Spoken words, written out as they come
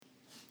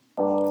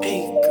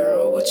Hey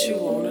girl, what you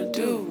wanna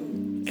do?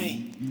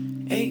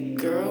 Hey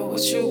girl,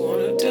 what you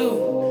wanna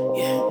do?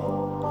 Yeah,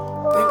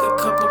 bring a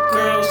couple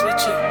girls with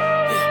you.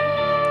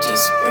 Yeah,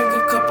 just bring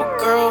a couple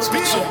girls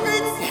with you.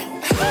 Yeah.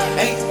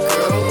 Hey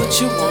girl, what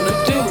you wanna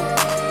do?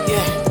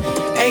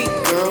 Yeah. Hey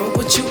girl,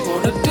 what you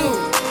wanna do?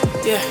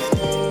 Yeah,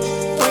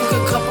 bring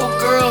a couple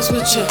girls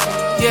with you.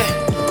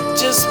 Yeah,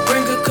 just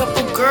bring a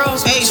couple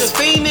girls with you. Ace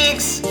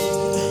Phoenix.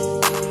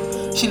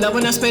 She love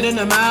when I spit in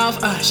her mouth.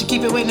 She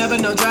keep it wet, never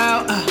no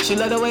drought. She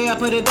love the way I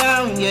put it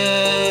down.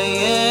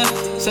 Yeah.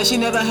 Said she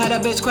never had a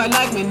bitch quite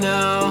like me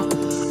now.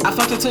 I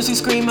fucked her till she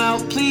scream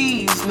out,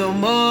 please, no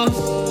more.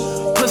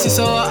 Pussy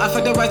sore, I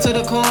fucked her right to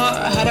the core.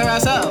 I had her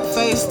ass up,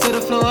 face to the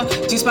floor.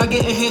 G-spot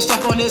getting hit,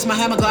 strap on this. My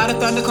hammer, God of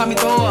thunder, call me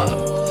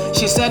Thor.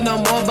 She said no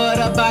more, but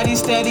her body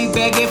steady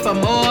begging for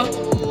more.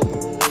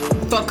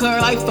 Fuck her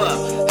life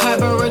up, have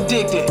her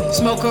addicted,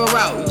 smoke her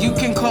out. You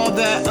can call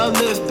that a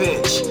lift,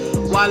 bitch.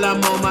 While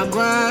I'm on my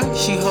grind,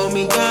 she hold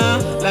me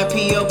down. Like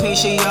P.O.P.,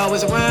 she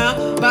always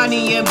around.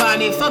 Bonnie and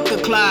Bonnie, fuck the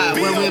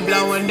Clyde when we're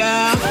blowing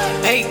down.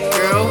 Hey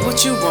girl,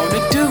 what you wanna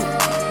do?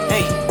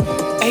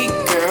 Hey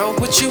girl,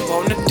 what you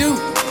wanna do?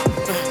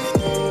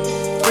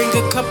 Bring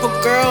a couple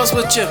girls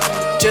with you.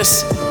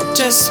 Just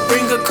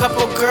bring a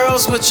couple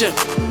girls with you.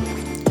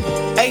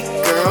 Hey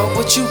girl,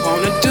 what you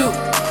wanna do?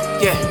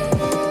 Yeah.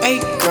 Hey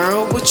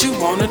girl, what you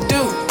wanna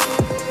do?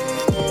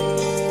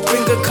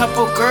 Bring a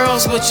couple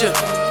girls with you.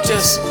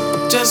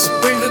 Just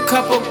bring a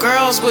couple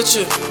girls with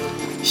you.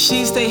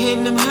 She stay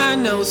hitting them high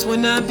notes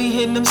when I be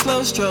hitting them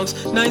slow strokes.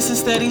 Nice and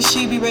steady,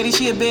 she be ready,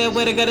 she a bed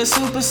wetter, got a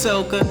super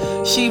soaker.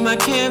 She my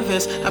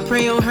canvas, I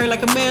pray on her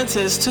like a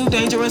mantis. Too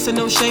dangerous and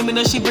no shame in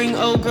her, she bring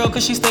old girl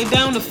cause she stay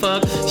down to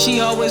fuck. She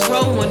always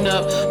roll one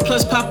up,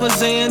 plus Papa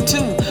Zan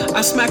too.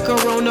 I smack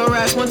her on her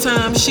ass one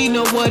time, she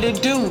know what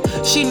it do.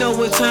 She know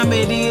what time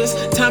it is,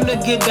 time to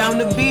get down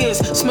to biz.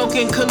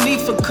 Smoking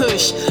Khalifa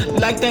Kush,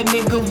 like that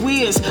nigga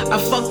Wiz. I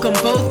fuck them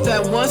both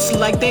at once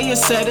like they a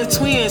set of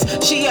twins.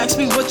 She asked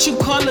me what you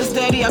call us,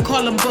 daddy, I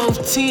call them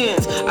both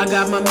tens. I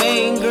got my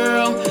main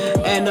girl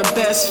and a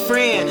best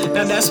friend.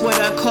 Now that's what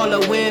I call a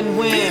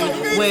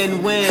win-win,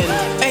 win-win.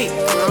 Hey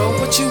girl,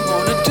 what you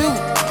wanna do?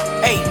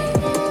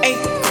 Hey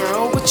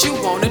girl, what you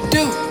wanna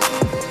do?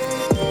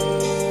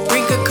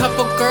 Bring a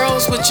couple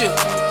girls with you.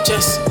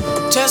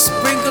 Just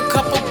bring a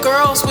couple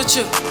girls with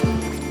you.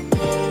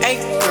 Hey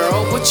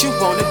girl, what you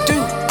wanna do?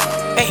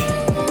 Hey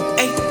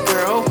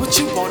girl, what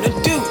you wanna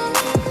do?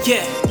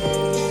 Yeah,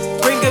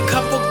 bring a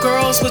couple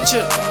girls with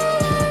you.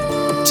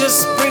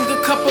 Just bring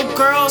a couple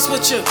girls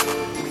with you.